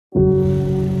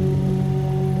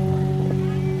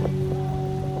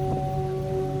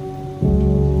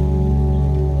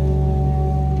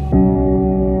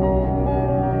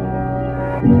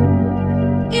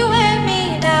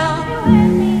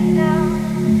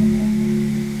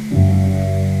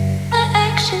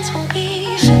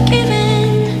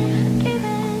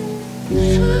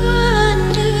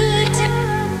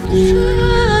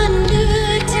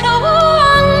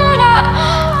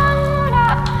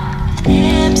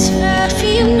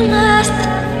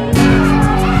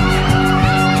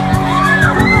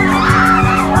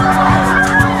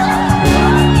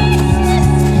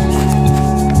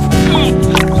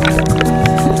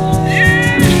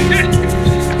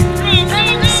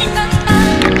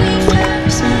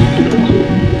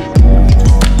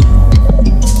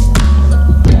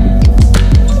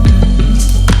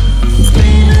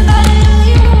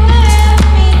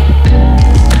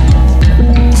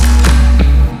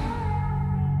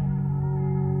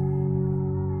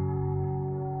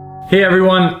Hey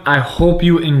everyone, I hope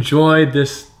you enjoyed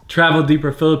this Travel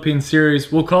Deeper Philippines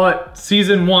series. We'll call it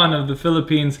season 1 of the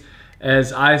Philippines,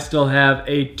 as I still have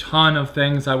a ton of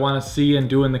things I want to see and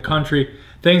do in the country.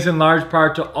 Thanks in large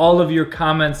part to all of your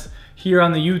comments here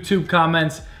on the YouTube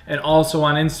comments and also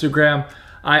on Instagram.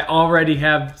 I already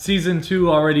have season 2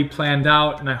 already planned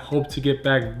out, and I hope to get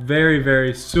back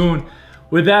very soon.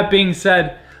 With that being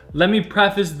said, let me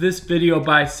preface this video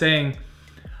by saying,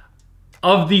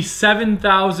 of the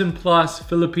 7,000 plus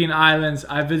Philippine islands,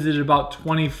 I visited about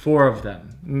 24 of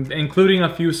them, including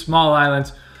a few small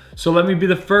islands. So let me be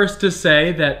the first to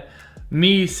say that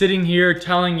me sitting here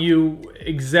telling you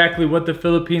exactly what the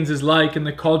Philippines is like and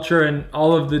the culture and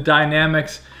all of the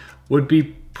dynamics would be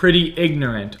pretty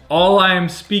ignorant. All I am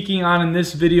speaking on in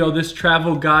this video, this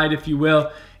travel guide if you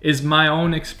will, is my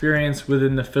own experience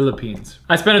within the Philippines.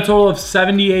 I spent a total of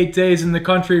 78 days in the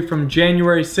country from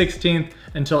January 16th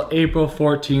until April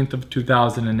 14th of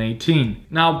 2018.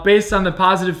 Now, based on the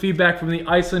positive feedback from the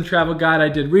Iceland travel guide I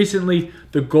did recently,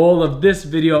 the goal of this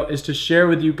video is to share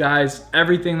with you guys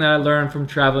everything that I learned from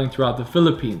traveling throughout the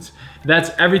Philippines. That's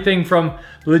everything from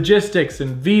logistics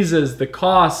and visas, the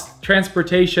costs,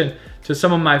 transportation, to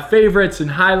some of my favorites and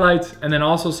highlights, and then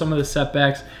also some of the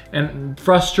setbacks and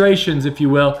frustrations, if you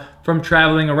will, from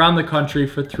traveling around the country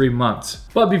for 3 months.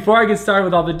 But before I get started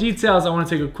with all the details, I want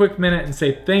to take a quick minute and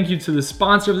say thank you to the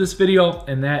sponsor of this video,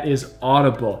 and that is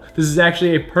Audible. This is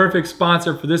actually a perfect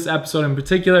sponsor for this episode in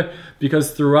particular,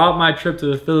 because throughout my trip to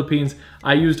the Philippines,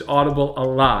 I used Audible a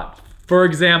lot. For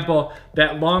example,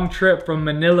 that long trip from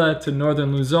Manila to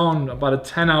northern Luzon, about a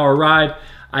 10-hour ride,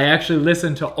 I actually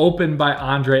listened to Open by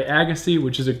Andre Agassi,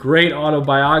 which is a great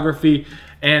autobiography.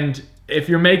 And if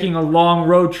you're making a long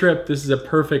road trip, this is a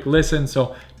perfect listen,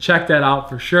 so check that out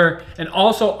for sure. And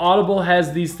also, Audible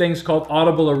has these things called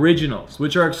Audible Originals,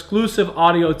 which are exclusive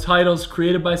audio titles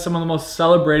created by some of the most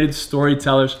celebrated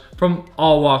storytellers from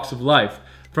all walks of life,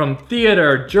 from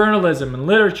theater, journalism, and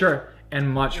literature, and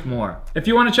much more. If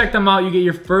you want to check them out, you get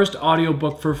your first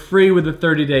audiobook for free with a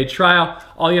 30-day trial.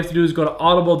 All you have to do is go to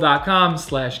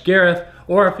audible.com/Gareth,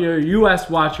 or if you're a US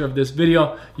watcher of this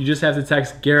video, you just have to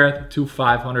text Gareth to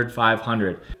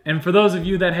 500-500. And for those of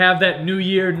you that have that new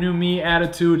year, new me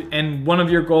attitude, and one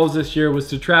of your goals this year was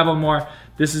to travel more,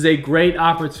 this is a great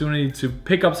opportunity to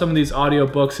pick up some of these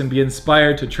audiobooks and be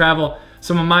inspired to travel.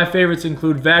 Some of my favorites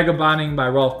include Vagabonding by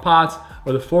Rolf Potts,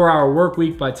 or The 4-Hour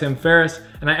Workweek by Tim Ferriss.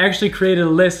 And I actually created a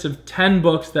list of 10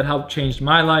 books that helped change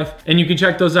my life. And you can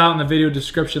check those out in the video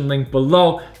description link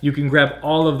below. You can grab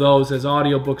all of those as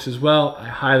audiobooks as well. I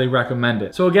highly recommend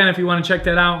it. So again, if you want to check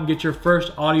that out and get your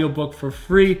first audiobook for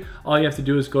free, all you have to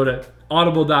do is go to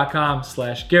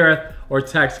audible.com/Gareth or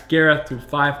text Gareth to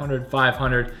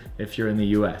 500-500 if you're in the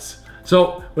US.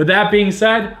 So with that being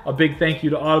said, a big thank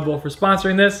you to Audible for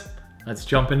sponsoring this. Let's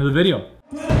jump into the video.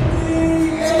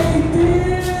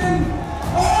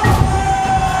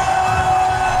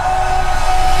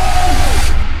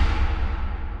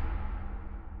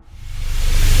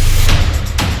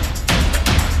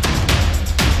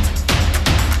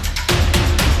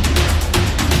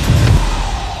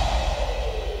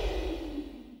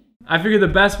 I figure the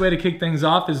best way to kick things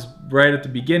off is right at the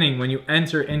beginning when you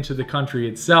enter into the country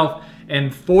itself.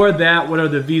 And for that, what are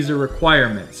the visa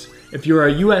requirements? If you're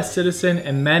a US citizen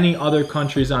and many other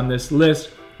countries on this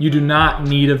list, you do not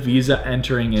need a visa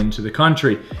entering into the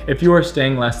country if you are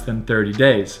staying less than 30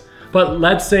 days. But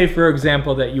let's say, for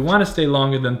example, that you want to stay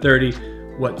longer than 30,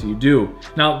 what do you do?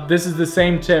 Now, this is the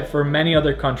same tip for many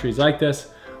other countries like this.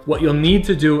 What you'll need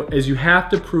to do is you have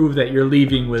to prove that you're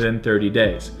leaving within 30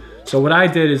 days. So what I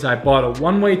did is I bought a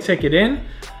one-way ticket in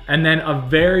and then a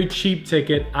very cheap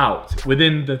ticket out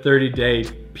within the 30-day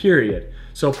period.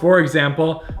 So for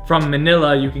example, from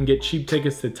Manila, you can get cheap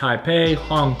tickets to Taipei,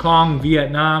 Hong Kong,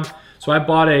 Vietnam. So I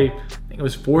bought I think it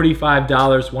was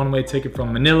 $45 one-way ticket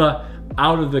from Manila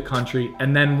out of the country.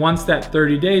 And then once that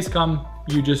 30 days come,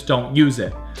 you just don't use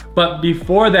it. But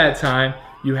before that time,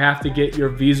 you have to get your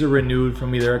visa renewed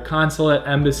from either a consulate,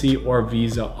 embassy, or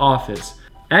visa office.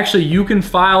 Actually, you can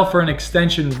file for an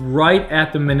extension right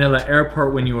at the Manila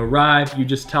airport when you arrive. You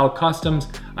just tell customs,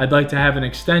 I'd like to have an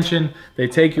extension. They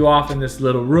take you off in this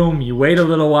little room, you wait a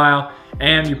little while,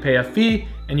 and you pay a fee,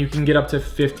 and you can get up to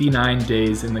 59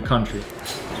 days in the country.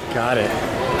 Got it.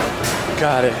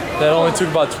 That only took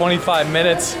about 25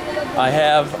 minutes. I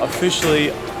have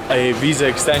officially a visa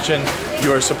extension.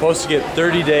 You are supposed to get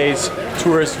 30 days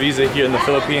tourist visa here in the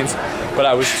Philippines, but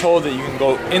I was told that you can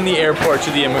go in the airport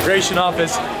to the immigration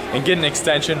office and get an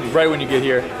extension right when you get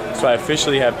here. So I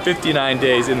officially have 59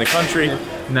 days in the country.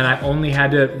 and then I only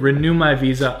had to renew my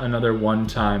visa another one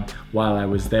time while I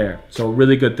was there. So a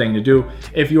really good thing to do.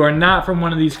 If you are not from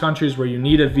one of these countries where you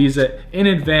need a visa in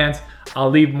advance, I'll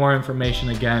leave more information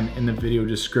again in the video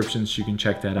description so you can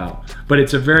check that out. But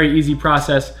it's a very easy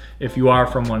process if you are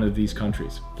from one of these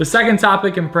countries. The second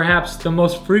topic, and perhaps the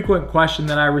most frequent question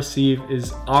that I receive,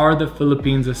 is are the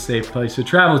Philippines a safe place to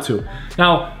travel to?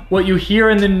 Now, what you hear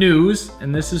in the news,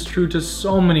 and this is true to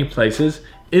so many places,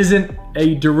 isn't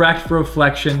a direct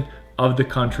reflection of the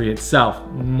country itself,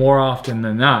 more often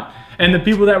than not. And the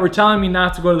people that were telling me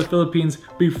not to go to the Philippines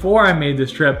before I made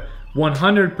this trip,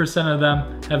 100% of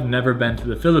them have never been to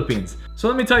the Philippines. So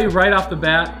let me tell you right off the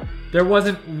bat, there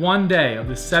wasn't one day of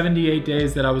the 78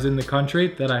 days that I was in the country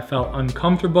that I felt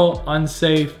uncomfortable,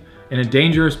 unsafe, in a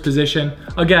dangerous position.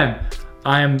 Again,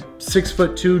 I am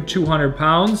 6'2", 200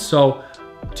 pounds, so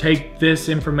take this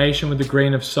information with a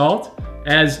grain of salt.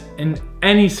 As in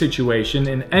any situation,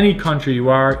 in any country you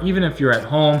are, even if you're at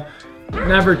home,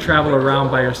 never travel around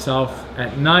by yourself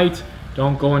at night.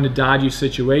 Don't go into dodgy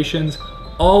situations.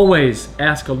 Always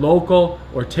ask a local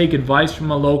or take advice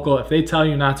from a local. If they tell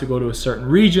you not to go to a certain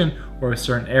region or a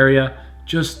certain area,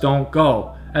 just don't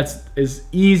go. That's as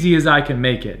easy as I can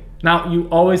make it. Now, you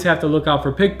always have to look out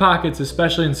for pickpockets,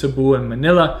 especially in Cebu and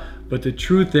Manila, but the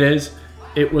truth is,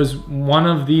 it was one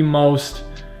of the most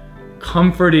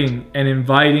comforting and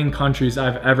inviting countries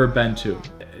I've ever been to.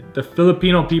 The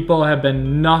Filipino people have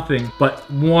been nothing but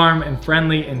warm and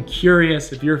friendly and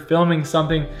curious. If you're filming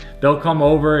something, they'll come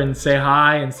over and say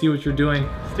hi and see what you're doing.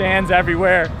 Stands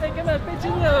everywhere.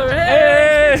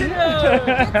 Hey!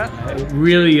 It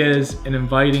really is an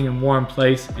inviting and warm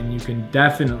place, and you can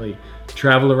definitely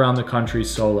travel around the country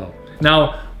solo.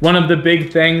 Now, one of the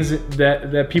big things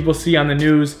that people see on the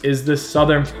news is the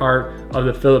southern part of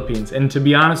the Philippines. And to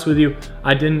be honest with you,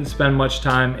 I didn't spend much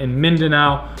time in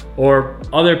Mindanao or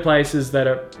other places that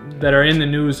are in the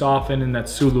news often, and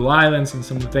that's Sulu Islands and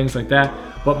some things like that.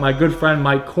 But my good friend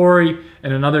Mike Corey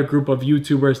and another group of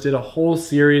YouTubers did a whole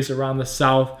series around the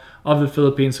south of the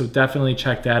Philippines, so definitely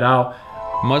check that out.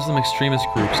 Muslim extremist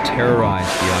groups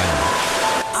terrorized the island.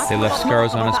 They left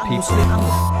scars on its people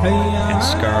and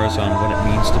scars on what it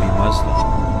means to be Muslim.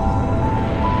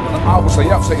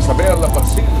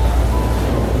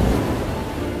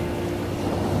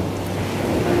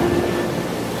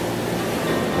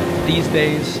 These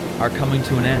days are coming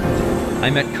to an end. I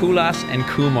met Kulas and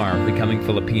Kumar becoming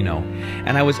Filipino,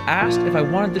 and I was asked if I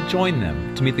wanted to join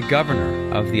them to meet the governor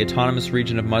of the autonomous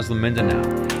region of Muslim Mindanao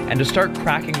and to start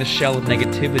cracking the shell of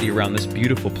negativity around this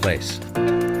beautiful place.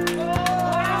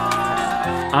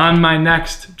 On my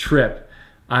next trip,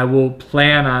 I will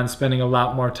plan on spending a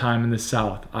lot more time in the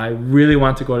south. I really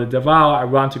want to go to Davao. I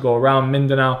want to go around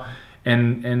Mindanao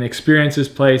and experience this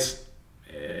place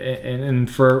and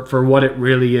for what it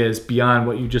really is, beyond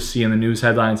what you just see in the news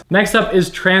headlines. Next up is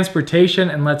transportation,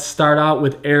 and let's start out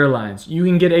with airlines. You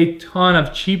can get a ton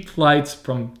of cheap flights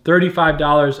from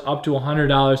 $35 up to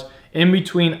 $100 in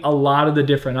between a lot of the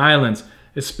different islands,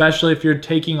 especially if you're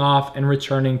taking off and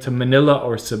returning to Manila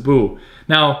or Cebu.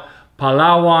 Now,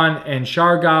 Palawan and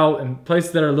Siargao and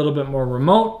places that are a little bit more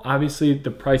remote, obviously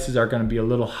the prices are going to be a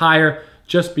little higher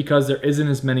just because there isn't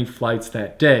as many flights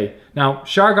that day. Now,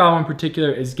 Siargao in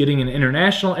particular is getting an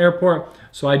international airport,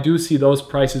 so I do see those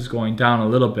prices going down a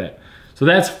little bit. So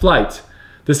that's flights.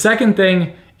 The second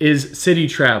thing is city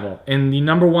travel, and the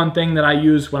number one thing that I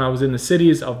used when I was in the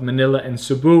cities of Manila and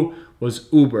Cebu was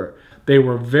Uber. They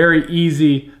were very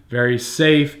easy, very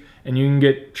safe, and you can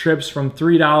get trips from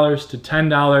 $3 to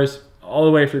 $10. All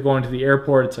the way if you're going to the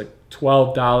airport, it's like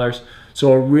 $12.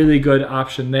 So a really good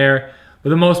option there. But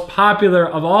the most popular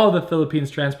of all the Philippines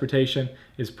transportation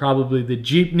is probably the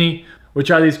jeepney,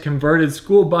 which are these converted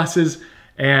school buses.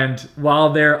 And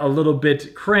while they're a little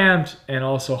bit cramped and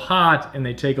also hot and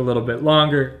they take a little bit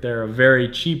longer, they're a very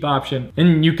cheap option.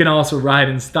 And you can also ride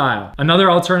in style. Another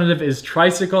alternative is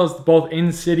tricycles, both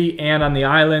in city and on the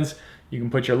islands. You can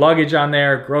put your luggage on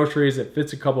there, groceries, it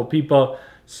fits a couple people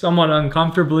somewhat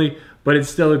uncomfortably, but it's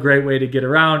still a great way to get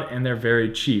around, and they're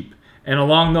very cheap. And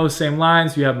along those same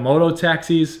lines, you have moto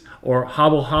taxis or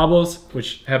hobbles,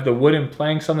 which have the wooden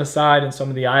planks on the side in some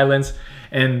of the islands.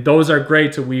 And those are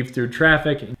great to weave through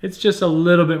traffic. It's just a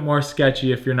little bit more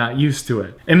sketchy if you're not used to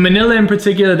it. In Manila in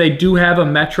particular, they do have a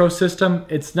metro system.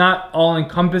 It's not all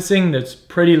encompassing. It's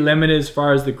pretty limited as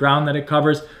far as the ground that it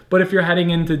covers. But if you're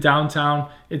heading into downtown,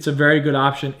 it's a very good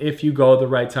option. If you go the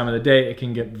right time of the day, it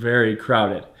can get very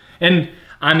crowded. And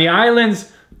on the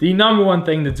islands, the number one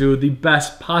thing to do, the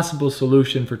best possible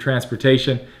solution for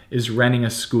transportation, is renting a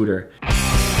scooter.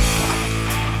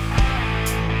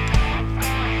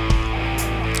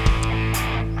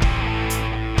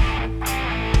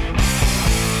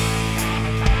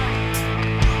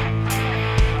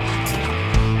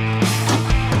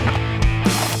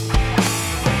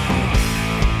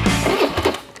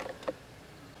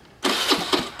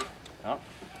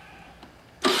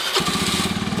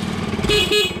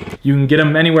 You can get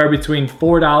them anywhere between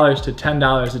 $4 to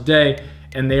 $10 a day,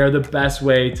 and they are the best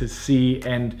way to see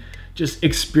and just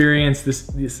experience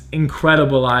this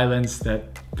incredible islands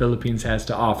that Philippines has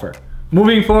to offer.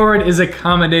 Moving forward is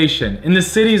accommodation. In the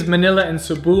cities Manila and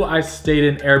Cebu, I stayed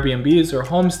in Airbnbs or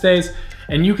homestays,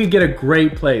 and you could get a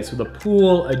great place with a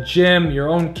pool, a gym, your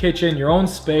own kitchen, your own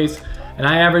space, and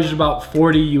I averaged about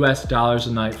 $40 US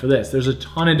a night for this. There's a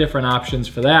ton of different options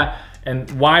for that,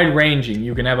 and wide ranging.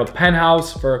 You can have a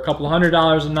penthouse for a couple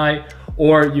 $100s a night,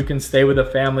 or you can stay with a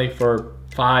family for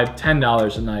 $5,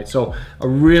 $10 a night. So a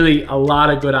lot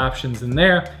of good options in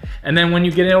there. And then when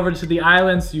you get over to the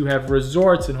islands, you have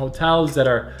resorts and hotels that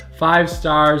are 5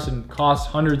 stars and cost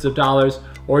hundreds of dollars,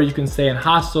 or you can stay in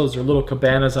hostels or little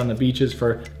cabanas on the beaches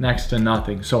for next to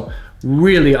nothing. So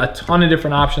really a ton of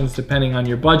different options depending on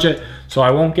your budget. So I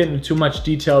won't get into too much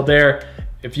detail there.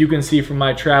 If you can see from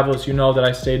my travels, you know that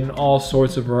I stayed in all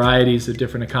sorts of varieties of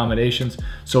different accommodations.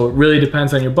 So it really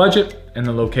depends on your budget and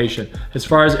the location. As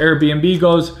far as Airbnb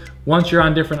goes, once you're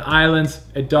on different islands,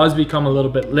 it does become a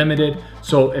little bit limited.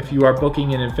 So if you are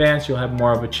booking in advance, you'll have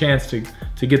more of a chance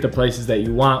to get the places that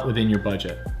you want within your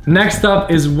budget. Next up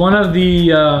is one of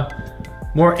the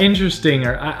more interesting,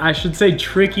 or I should say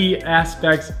tricky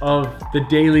aspects of the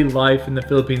daily life in the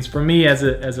Philippines for me as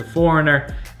a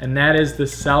foreigner, and that is the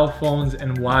cell phones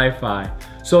and Wi-Fi.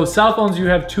 So cell phones, you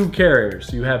have 2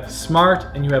 carriers. You have Smart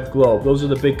and you have Globe. Those are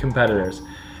the big competitors.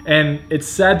 And it's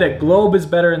said that Globe is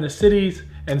better in the cities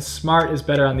and Smart is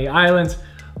better on the islands.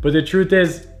 But the truth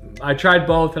is, I tried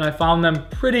both and I found them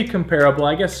pretty comparable.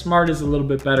 I guess Smart is a little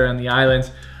bit better on the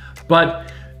islands,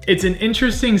 but it's an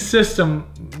interesting system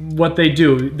what they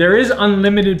do. There is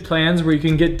unlimited plans where you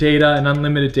can get data and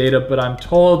unlimited data, but I'm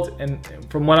told, and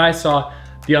from what I saw,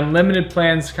 the unlimited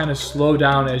plans kind of slow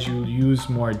down as you use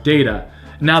more data.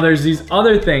 Now there's these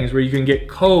other things where you can get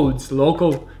codes.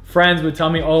 Local friends would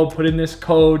tell me, oh, put in this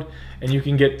code and you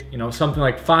can get, you know, something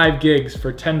like 5 gigs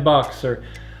for 10 bucks, or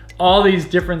all these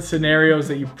different scenarios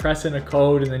that you press in a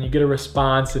code and then you get a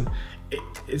response. And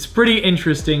it's pretty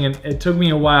interesting, and it took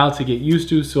me a while to get used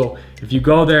to. So if you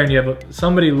go there and you have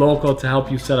somebody local to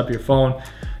help you set up your phone,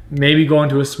 maybe go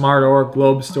into a Smart or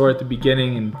Globe store at the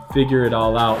beginning and figure it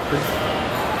all out.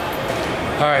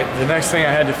 All right, the next thing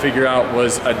I had to figure out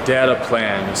was a data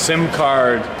plan, a SIM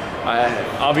card.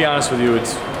 I'll be honest with you,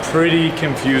 it's pretty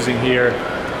confusing here.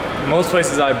 Most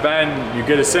places I've been, you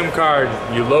get a SIM card,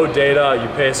 you load data, you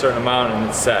pay a certain amount, and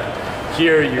it's set.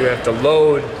 Here you have to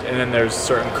load, and then there's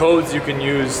certain codes you can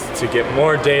use to get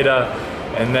more data,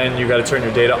 and then you got to turn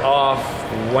your data off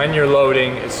when you're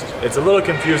loading. It's a little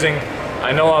confusing.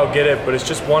 I know I'll get it, but it's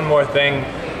just one more thing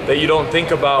that you don't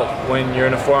think about when you're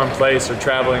in a foreign place or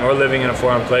traveling or living in a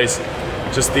foreign place.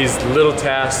 Just these little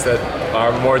tasks that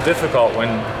are more difficult when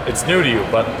it's new to you,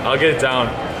 but I'll get it down.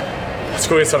 Let's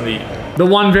go get something to eat. The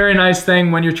one very nice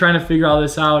thing when you're trying to figure all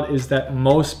this out is that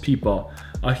most people,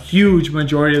 a huge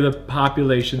majority of the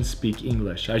population, speak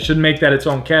English. I shouldn't make that its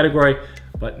own category,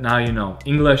 but now you know.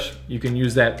 English, you can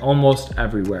use that almost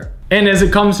everywhere. And as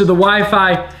it comes to the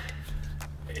Wi-Fi,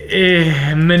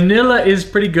 Manila is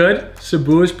pretty good.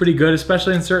 Cebu is pretty good,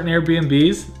 especially in certain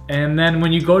Airbnbs. And then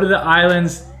when you go to the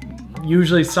islands,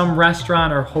 usually some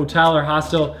restaurant or hotel or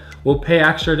hostel will pay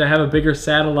extra to have a bigger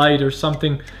satellite or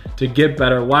something to get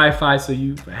better Wi-Fi, so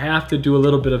you have to do a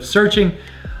little bit of searching.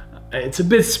 It's a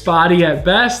bit spotty at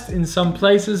best in some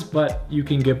places, but you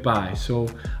can get by. So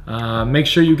make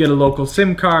sure you get a local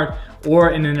SIM card or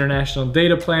an international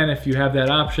data plan if you have that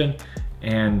option,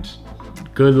 and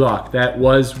good luck. That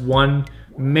was one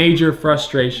major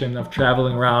frustration of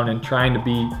traveling around and trying to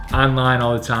be online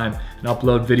all the time and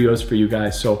upload videos for you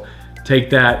guys. So take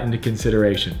that into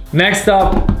consideration. Next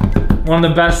up, one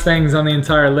of the best things on the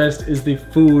entire list is the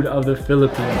food of the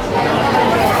Philippines.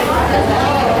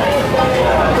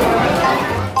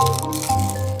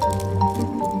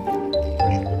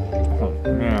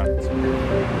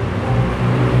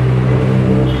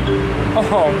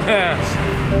 Oh man.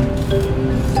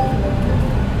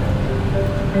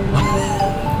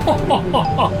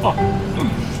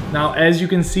 Now, as you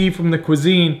can see from the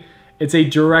cuisine, it's a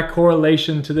direct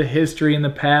correlation to the history and the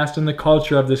past and the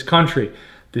culture of this country.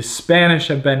 The Spanish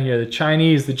have been here, the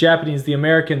Chinese, the Japanese, the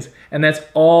Americans, and that's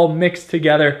all mixed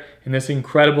together in this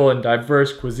incredible and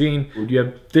diverse cuisine. You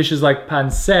have dishes like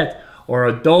pancit or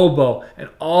adobo and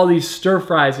all these stir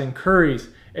fries and curries.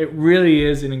 It really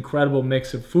is an incredible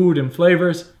mix of food and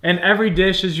flavors. And every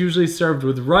dish is usually served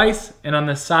with rice, and on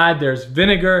the side there's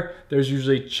vinegar, there's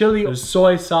usually chili, there's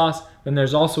soy sauce, then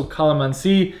there's also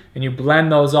calamansi, and you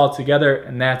blend those all together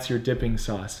and that's your dipping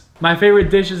sauce. My favorite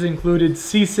dishes included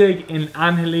sisig in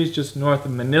Angeles, just north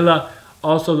of Manila,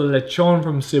 also the lechon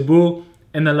from Cebu,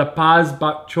 and the La Paz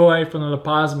bok choy from the La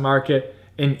Paz market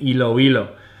in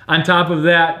Iloilo. On top of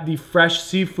that, the fresh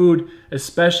seafood,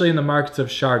 especially in the markets of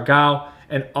Siargao,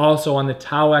 and also on the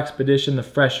Tao expedition, the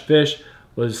fresh fish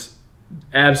was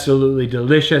absolutely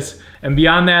delicious. And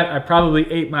beyond that, I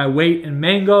probably ate my weight in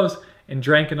mangoes and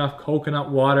drank enough coconut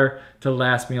water to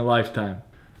last me a lifetime.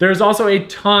 There's also a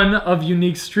ton of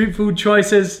unique street food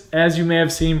choices. As you may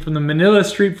have seen from the Manila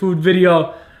street food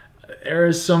video, there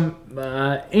is some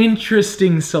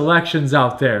interesting selections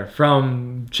out there,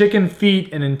 from chicken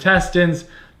feet and intestines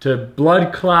to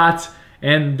blood clots,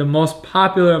 and the most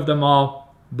popular of them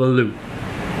all, balut.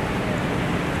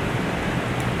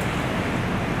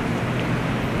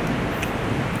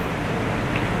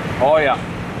 Oh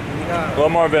yeah, a little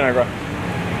more vinegar.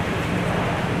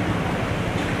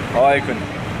 Oh, I can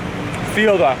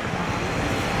feel the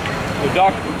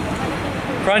duck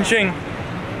crunching,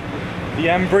 the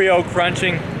embryo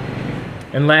crunching.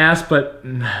 And last but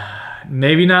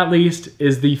maybe not least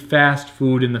is the fast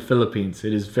food in the Philippines.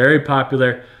 It is very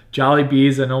popular.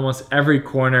 Jollibee's in almost every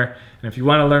corner. And if you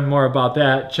want to learn more about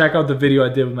that, check out the video I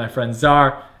did with my friend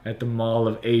Czar at the Mall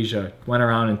of Asia. Went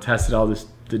around and tested all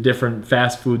the different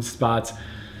fast food spots.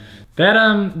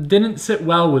 That didn't sit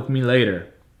well with me later.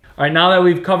 All right, now that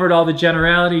we've covered all the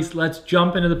generalities, let's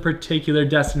jump into the particular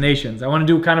destinations. I want to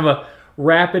do kind of a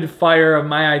rapid fire of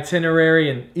my itinerary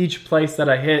and each place that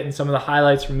I hit and some of the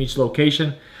highlights from each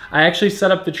location. I actually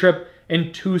set up the trip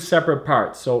in 2 separate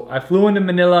parts. So I flew into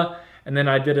Manila and then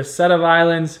I did a set of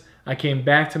islands. I came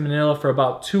back to Manila for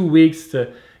about 2 weeks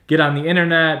to get on the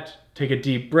internet, take a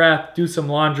deep breath, do some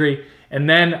laundry, and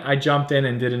then I jumped in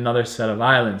and did another set of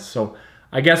islands. So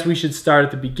I guess we should start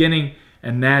at the beginning,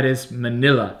 and that is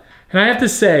Manila. And I have to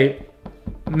say,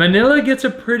 Manila gets a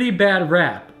pretty bad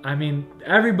rap. I mean,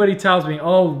 everybody tells me,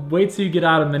 oh, wait till you get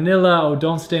out of Manila, oh,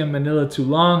 don't stay in Manila too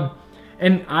long.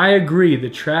 And I agree, the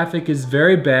traffic is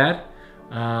very bad.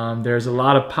 There's a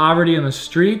lot of poverty in the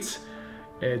streets.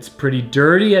 It's pretty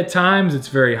dirty at times, it's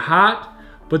very hot.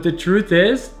 But the truth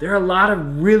is, there are a lot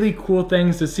of really cool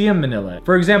things to see in Manila.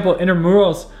 For example,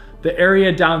 Intramuros, the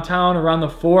area downtown around the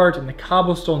fort and the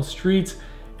cobblestone streets,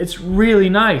 it's really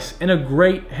nice and a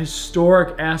great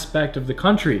historic aspect of the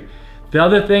country. The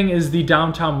other thing is the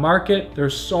downtown market.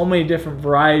 There's so many different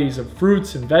varieties of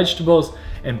fruits and vegetables,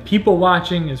 and people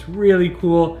watching is really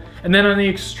cool. And then on the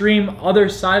extreme other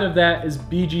side of that is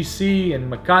BGC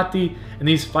and Makati and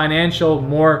these financial,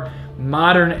 more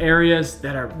modern areas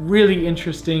that are really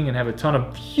interesting and have a ton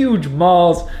of huge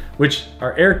malls, which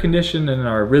are air conditioned and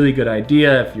are a really good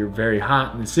idea if you're very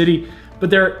hot in the city. But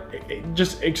they're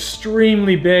just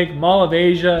extremely big. Mall of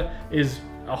Asia is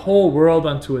a whole world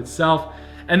unto itself.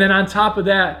 And then on top of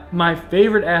that, my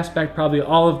favorite aspect, probably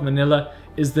all of Manila,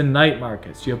 is the night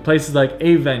markets. You have places like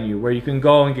A Venue where you can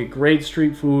go and get great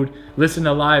street food, listen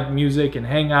to live music, and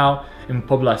hang out in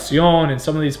Poblacion and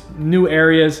some of these new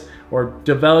areas, or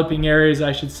developing areas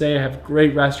I should say, have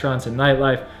great restaurants and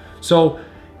nightlife. So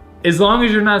as long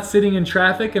as you're not sitting in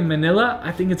traffic in Manila,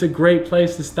 I think it's a great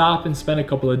place to stop and spend a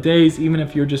couple of days, even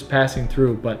if you're just passing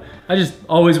through. But I just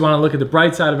always want to look at the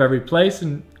bright side of every place,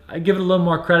 and I give it a little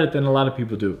more credit than a lot of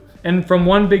people do. And from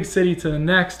one big city to the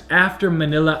next, after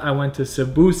Manila, I went to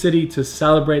Cebu City to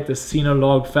celebrate the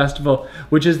Sinulog Festival,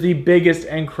 which is the biggest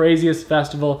and craziest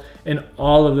festival in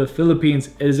all of the Philippines.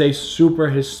 It is a super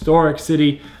historic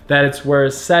city that it's where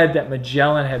it's said that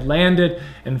Magellan had landed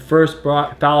and first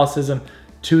brought Catholicism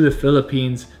to the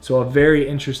Philippines. So a very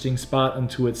interesting spot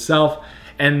unto itself.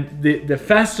 And the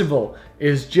festival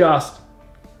is just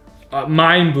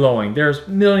mind-blowing. There's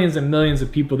millions and millions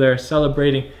of people there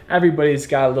celebrating. Everybody's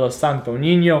got a little Santo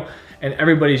Niño and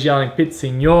everybody's yelling Pit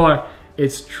Señor.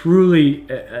 It's truly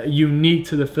unique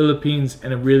to the Philippines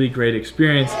and a really great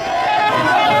experience. Kids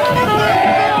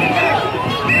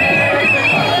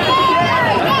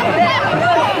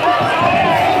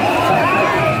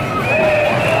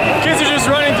are just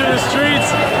running through the streets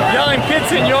yelling Pit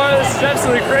Señor. This is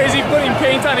absolutely crazy. Putting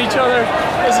paint on each other.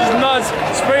 This is nuts.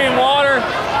 Spraying water.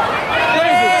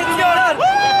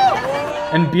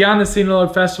 And beyond the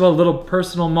Sinulog Festival, a little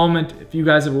personal moment. If you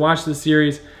guys have watched the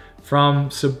series, from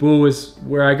Cebu is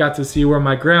where I got to see where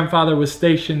my grandfather was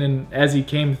stationed and as he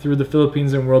came through the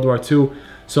Philippines in World War II.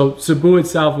 So Cebu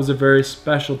itself was a very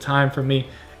special time for me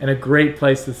and a great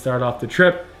place to start off the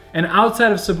trip. And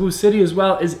outside of Cebu City as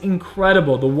well is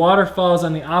incredible. The waterfalls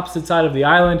on the opposite side of the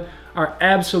island are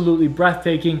absolutely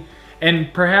breathtaking.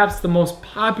 And perhaps the most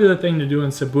popular thing to do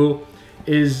in Cebu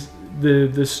is the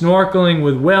snorkeling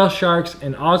with whale sharks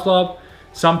in Oslob.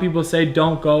 Some people say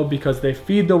don't go because they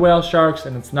feed the whale sharks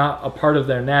and it's not a part of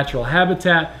their natural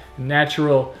habitat,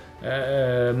 natural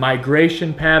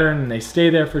migration pattern and they stay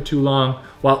there for too long,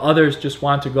 while others just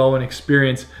want to go and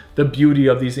experience the beauty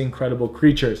of these incredible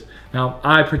creatures. Now,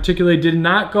 I particularly did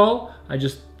not go. I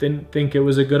just didn't think it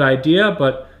was a good idea,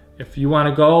 but if you want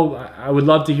to go, I would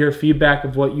love to hear feedback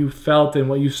of what you felt and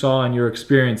what you saw in your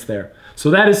experience there. So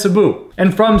that is Cebu.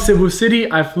 And from Cebu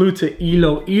City, I flew to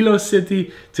Iloilo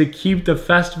City to keep the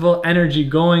festival energy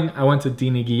going. I went to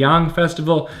Dinigyang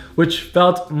Festival, which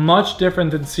felt much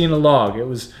different than Sinulog.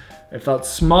 It felt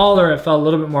smaller, it felt a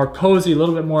little bit more cozy, a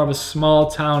little bit more of a small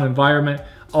town environment.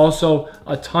 Also,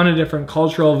 a ton of different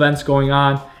cultural events going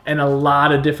on and a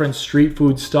lot of different street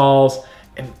food stalls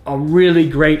and a really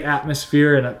great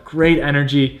atmosphere and a great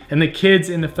energy. And the kids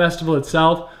in the festival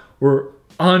itself were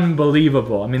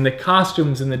unbelievable. I mean, the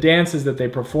costumes and the dances that they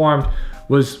performed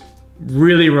was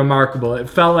really remarkable. It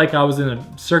felt like I was in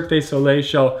a Cirque du Soleil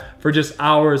show for just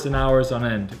hours and hours on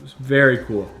end. It was very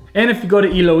cool. And if you go to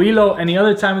Iloilo any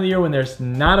other time of the year when there's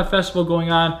not a festival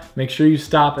going on, make sure you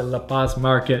stop at La Paz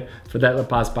Market for that La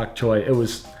Paz Bok Choy. It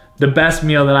was the best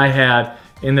meal that I had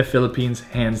in the Philippines,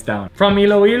 hands down. From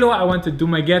Iloilo, I went to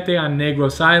Dumaguete on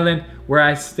Negros Island, where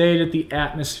I stayed at the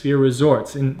Atmosphere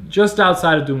Resorts, and just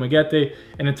outside of Dumaguete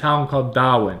in a town called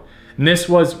Darwin. And this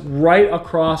was right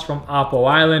across from Apo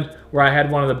Island, where I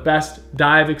had one of the best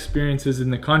dive experiences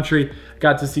in the country.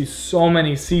 Got to see so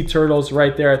many sea turtles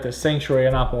right there at the sanctuary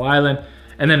on Apo Island.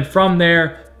 And then from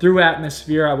there, through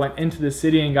Atmosphere, I went into the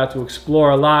city and got to explore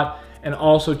a lot and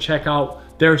also check out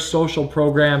their social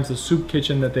programs, the soup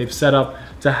kitchen that they've set up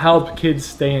to help kids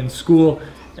stay in school.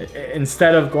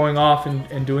 Instead of going off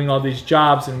and doing all these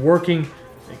jobs and working,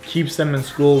 it keeps them in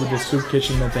school with the soup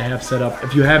kitchen that they have set up.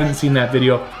 If you haven't seen that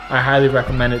video, I highly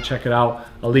recommend it. Check it out.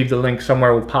 I'll leave the link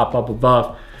somewhere, it will pop up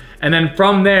above. And then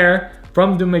from there,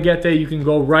 from Dumaguete, you can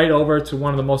go right over to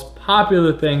one of the most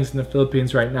popular things in the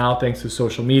Philippines right now, thanks to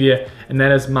social media, and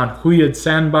that is Manhuyad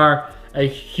Sandbar. A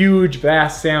huge,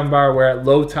 vast sandbar where at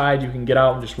low tide you can get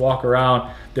out and just walk around.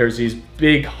 There's these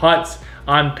big huts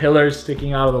on pillars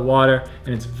sticking out of the water,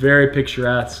 and it's very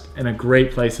picturesque and a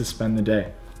great place to spend the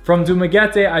day. From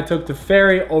Dumaguete, I took the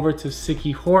ferry over to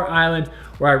Siquijor Island,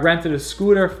 where I rented a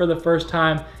scooter for the first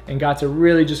time and got to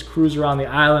really just cruise around the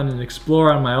island and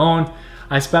explore on my own.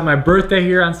 I spent my birthday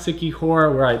here on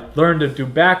Siquijor, where I learned to do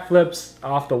backflips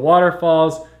off the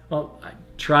waterfalls. Well, I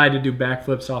tried to do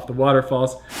backflips off the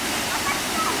waterfalls.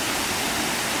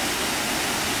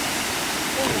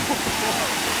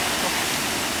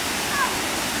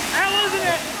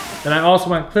 Then I also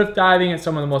went cliff diving at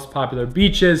some of the most popular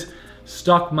beaches,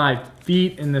 stuck my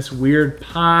feet in this weird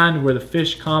pond where the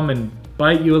fish come and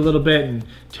bite you a little bit and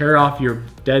tear off your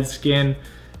dead skin.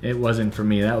 It wasn't for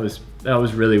me. That was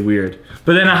really weird.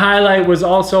 But then a highlight was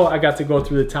also I got to go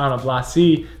through the town of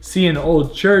Lassi, see an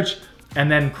old church, and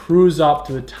then cruise up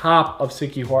to the top of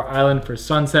Siquijor Island for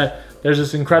sunset. There's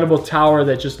this incredible tower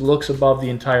that just looks above the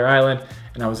entire island,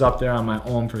 and I was up there on my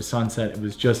own for sunset.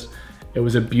 It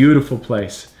was a beautiful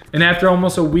place. And after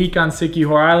almost a week on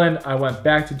Siquijor Island, I went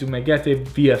back to Dumaguete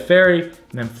via ferry and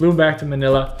then flew back to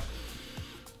Manila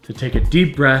to take a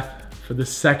deep breath for the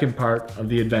second part of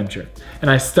the adventure. And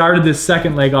I started this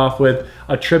second leg off with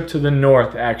a trip to the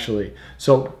north, actually.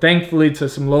 So thankfully to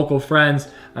some local friends,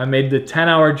 I made the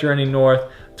 10-hour journey north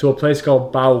to a place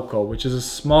called Bauco, which is a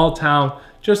small town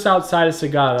just outside of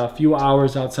Sagada, a few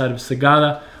hours outside of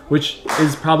Sagada, which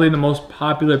is probably the most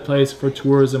popular place for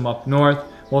tourism up north.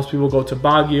 Most people go to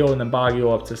Baguio and then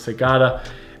Baguio up to Sagada.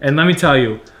 And let me tell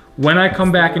you, when I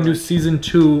come back and do season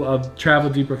 2 of Travel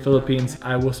Deeper Philippines,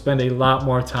 I will spend a lot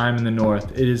more time in the north.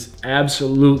 It is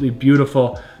absolutely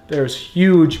beautiful. There's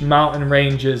huge mountain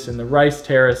ranges and the rice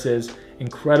terraces,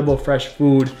 incredible fresh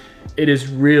food. It is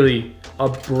really a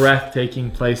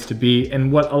breathtaking place to be,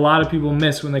 and what a lot of people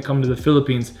miss when they come to the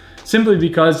Philippines, simply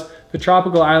because the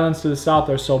tropical islands to the south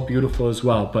are so beautiful as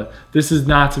well. But this is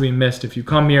not to be missed. If you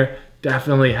come here,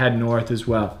 definitely head north as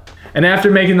well. And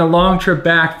after making the long trip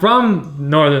back from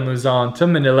northern Luzon to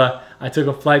Manila, I took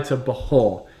a flight to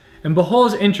Bohol. And Bohol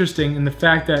is interesting in the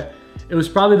fact that it was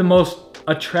probably the most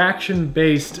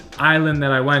attraction-based island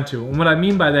that I went to. And what I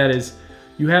mean by that is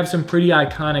you have some pretty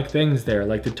iconic things there,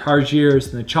 like the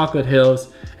Targiers and the Chocolate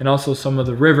Hills, and also some of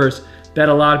the rivers that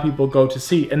a lot of people go to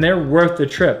see, and they're worth the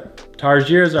trip.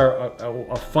 Targiers are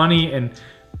a funny and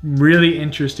really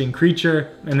interesting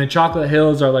creature, and the Chocolate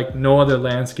Hills are like no other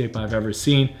landscape I've ever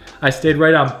seen. I stayed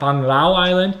right on Panglao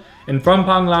Island, and from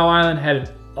Panglao Island had an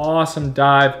awesome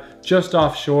dive just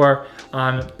offshore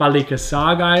on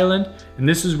Balikasag Island, and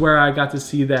this is where I got to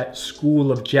see that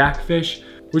school of jackfish,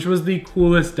 which was the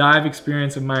coolest dive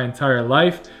experience of my entire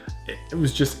life. It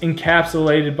was just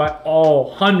encapsulated by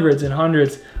all hundreds and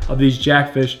hundreds of these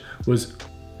jackfish. Was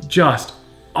just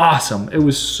awesome. It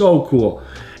was so cool.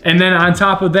 And then on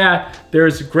top of that,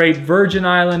 there's Great Virgin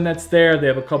Island that's there. They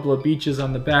have a couple of beaches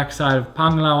on the backside of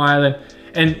Panglao Island.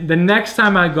 And the next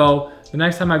time I go to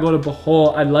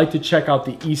Bohol, I'd like to check out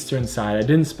the eastern side. I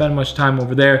didn't spend much time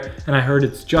over there, and I heard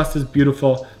it's just as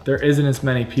beautiful. There isn't as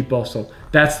many people, so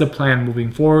that's the plan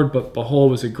moving forward, but Bohol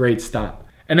was a great stop.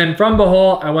 And then from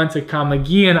Bohol, I went to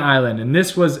Camiguin Island, and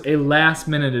this was a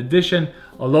last-minute addition.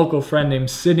 A local friend named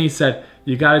Sydney said,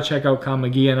 you gotta check out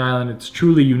Camiguin Island, it's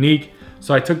truly unique.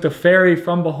 So I took the ferry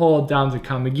from Bohol down to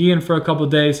Camiguin for a couple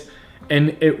days,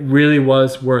 and it really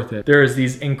was worth it. There's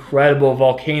these incredible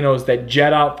volcanoes that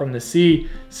jet out from the sea,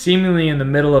 seemingly in the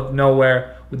middle of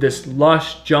nowhere, with this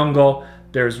lush jungle.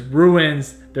 There's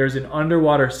ruins, there's an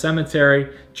underwater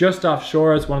cemetery just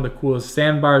offshore. It's one of the coolest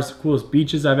sandbars, the coolest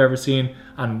beaches I've ever seen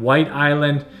on White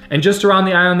Island. And just around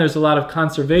the island, there's a lot of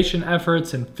conservation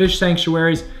efforts and fish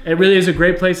sanctuaries. It really is a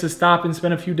great place to stop and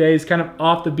spend a few days, kind of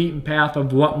off the beaten path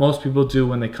of what most people do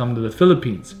when they come to the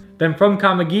Philippines. Then from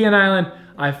Camiguin Island,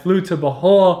 I flew to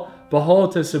Bohol,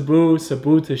 Bohol to Cebu,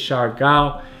 Cebu to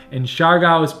Siargao. And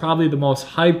Siargao is probably the most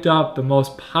hyped up, the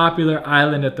most popular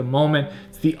island at the moment.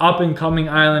 It's the up and coming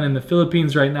island in the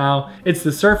Philippines right now. It's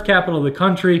the surf capital of the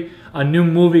country. A new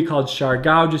movie called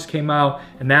Siargao just came out,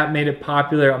 and that made it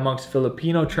popular amongst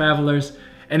Filipino travelers.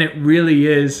 And it really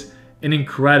is an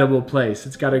incredible place.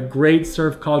 It's got a great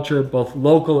surf culture. Both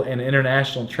local and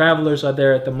international travelers are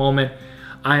there at the moment.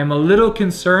 I am a little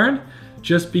concerned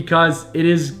just because it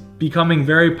is becoming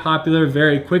very popular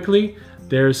very quickly.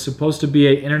 There's supposed to be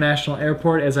an international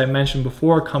airport, as I mentioned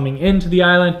before, coming into the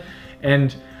island,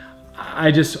 and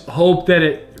I just hope that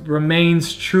it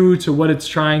remains true to what it's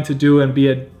trying to do and be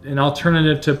an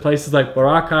alternative to places like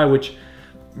Boracay, which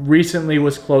recently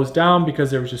was closed down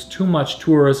because there was just too much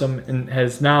tourism and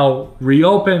has now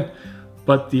reopened.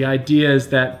 But the idea is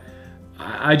that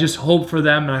I just hope for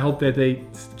them, and I hope that they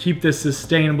keep this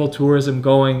sustainable tourism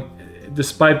going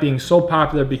despite being so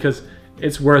popular, because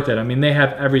it's worth it. I mean, they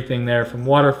have everything there, from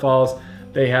waterfalls,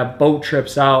 they have boat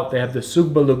trips out, they have the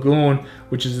Sugba Lagoon,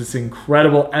 which is this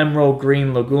incredible emerald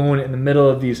green lagoon in the middle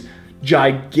of these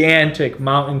gigantic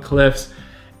mountain cliffs,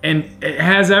 and it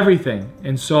has everything.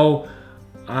 And so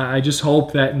I just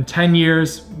hope that in 10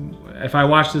 years, if I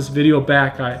watch this video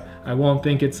back, I won't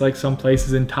think it's like some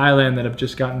places in Thailand that have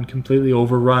just gotten completely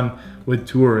overrun with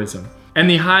tourism. And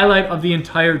the highlight of the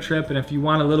entire trip, and if you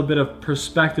want a little bit of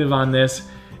perspective on this,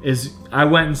 is I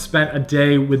went and spent a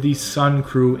day with the Sun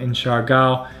Crew in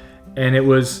Siargao, and it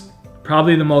was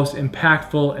probably the most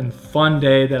impactful and fun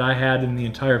day that I had in the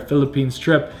entire Philippines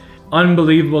trip.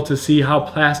 Unbelievable to see how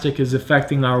plastic is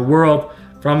affecting our world,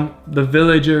 from the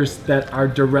villagers that are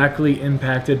directly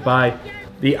impacted by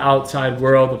the outside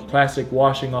world of plastic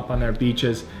washing up on their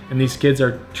beaches. And these kids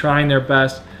are trying their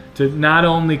best to not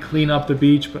only clean up the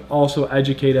beach, but also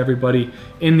educate everybody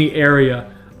in the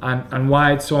area on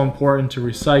why it's so important to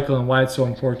recycle and why it's so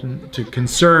important to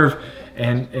conserve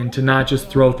and to not just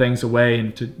throw things away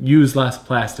and to use less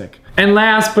plastic. And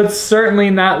last but certainly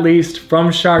not least, from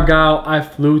Siargao, I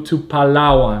flew to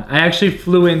Palawan. I actually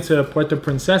flew into Puerto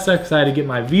Princesa because I had to get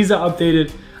my visa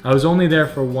updated. I was only there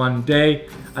for one day.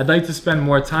 I'd like to spend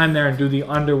more time there and do the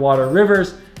underwater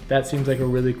rivers. That seems like a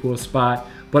really cool spot.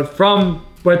 But from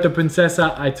Puerto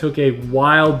Princesa, I took a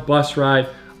wild bus ride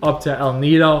up to El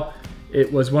Nido.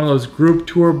 It was one of those group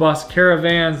tour bus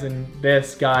caravans, and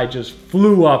this guy just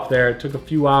flew up there. It took a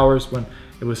few hours when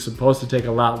it was supposed to take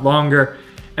a lot longer.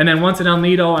 And then once in El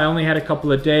Nido, I only had a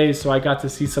couple of days, so I got to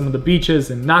see some of the beaches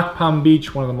in Nakpam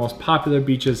Beach, one of the most popular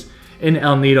beaches in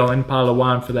El Nido, in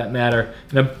Palawan for that matter.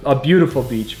 And a beautiful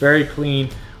beach, very clean,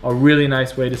 a really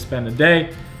nice way to spend a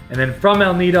day. And then from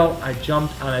El Nido, I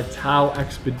jumped on a Tao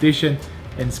expedition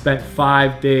and spent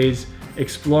 5 days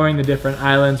exploring the different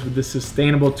islands with the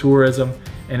sustainable tourism.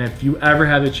 And if you ever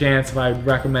have the chance, if I would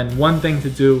recommend one thing to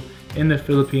do in the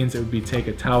Philippines, it would be take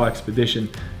a Tao expedition,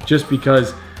 just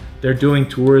because they're doing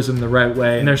tourism the right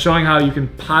way and they're showing how you can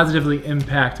positively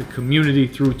impact a community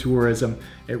through tourism.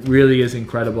 It really is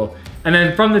incredible. And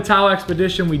then from the Tao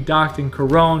expedition, we docked in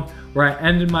Coron, where I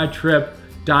ended my trip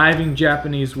diving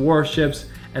Japanese warships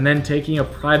and then taking a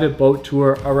private boat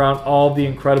tour around all the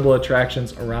incredible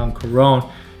attractions around Coron.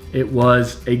 It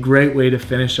was a great way to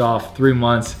finish off 3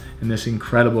 months in this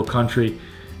incredible country.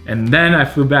 And then I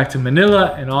flew back to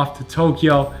Manila and off to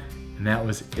Tokyo, and that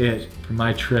was it for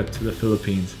my trip to the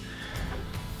Philippines.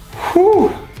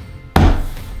 Whew.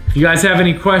 If you guys have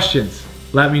any questions,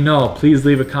 let me know. Please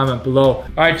leave a comment below. All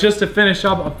right, just to finish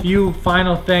up, a few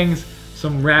final things,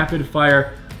 some rapid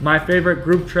fire. My favorite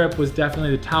group trip was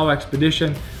definitely the Tao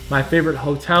expedition. My favorite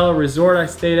hotel or resort I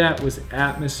stayed at was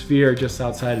Atmosphere just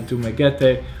outside of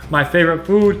Dumaguete. My favorite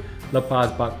food, La Paz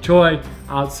Bok Choy,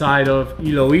 outside of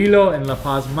Iloilo and La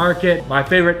Paz Market. My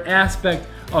favorite aspect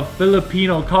of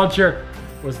Filipino culture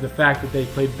was the fact that they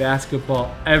played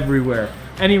basketball everywhere.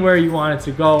 Anywhere you wanted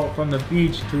to go, from the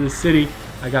beach to the city,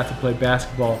 I got to play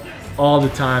basketball all the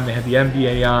time. They had the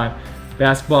NBA on.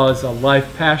 Basketball is a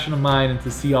life passion of mine, and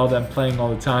to see all them playing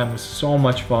all the time was so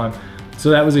much fun.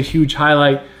 So that was a huge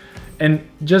highlight. And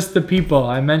just the people,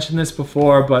 I mentioned this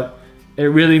before, but it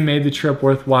really made the trip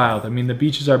worthwhile. I mean, the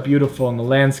beaches are beautiful and the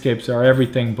landscapes are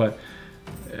everything, but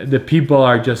the people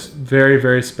are just very,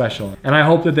 very special. And I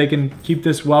hope that they can keep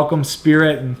this welcome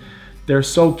spirit, and they're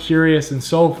so curious and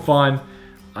so fun.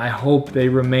 I hope they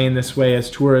remain this way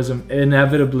as tourism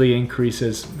inevitably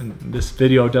increases. And this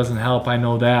video doesn't help, I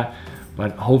know that,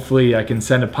 but hopefully I can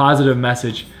send a positive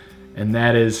message, and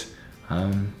that is,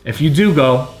 if you do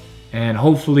go, and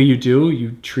hopefully you do,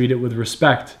 you treat it with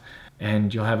respect,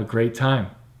 and you'll have a great time.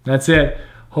 That's it.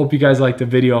 Hope you guys liked the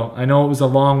video. I know it was a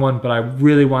long one, but I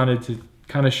really wanted to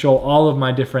kind of show all of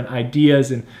my different ideas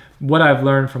and what I've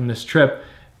learned from this trip.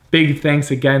 Big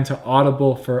thanks again to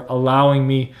Audible for allowing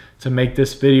me to make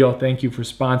this video. Thank you for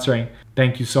sponsoring.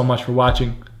 Thank you so much for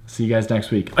watching. See you guys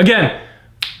next week. Again,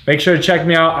 make sure to check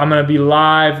me out. I'm gonna be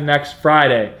live next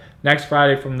Friday. Next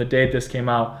Friday from the date this came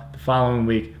out, the following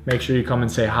week. Make sure you come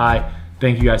and say hi.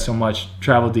 Thank you guys so much.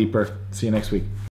 Travel deeper. See you next week.